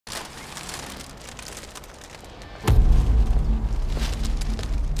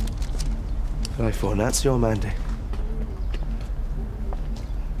Go for Nancy or Mandy?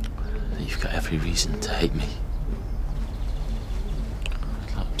 You've got every reason to hate me.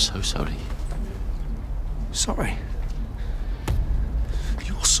 I'm so sorry. Sorry?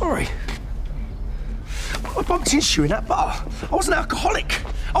 You're sorry? Well, I bumped into you in that bar. I was an alcoholic.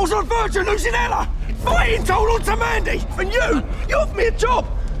 I was on the verge of losing Ella. Fighting to hold on to Mandy. And you offered me a job.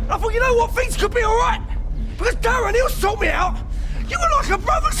 And I thought, you know what, things could be all right. Because Darren, he'll sort me out. You were like a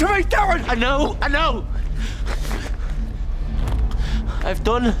brother to me, Darren. I know. I've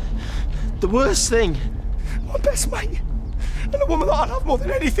done the worst thing. My best mate. And the woman that I love more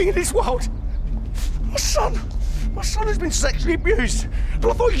than anything in this world. My son has been sexually abused. And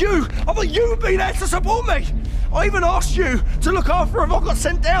I thought you would be there to support me. I even asked you to look after her if I got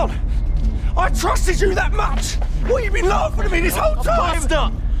sent down. I trusted you that much. What, you've been laughing at me this whole time? Of course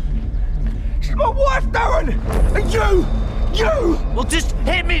not. She's my wife, Darren. And you. Well, just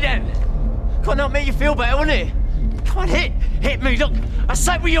hit me then. Can't that make you feel better, wouldn't it? Come on, hit me. Look, I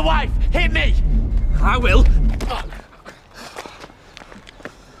sat with your wife. Hit me. I will.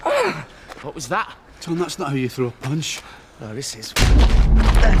 What was that? Tom, that's not how you throw a punch. No, this is.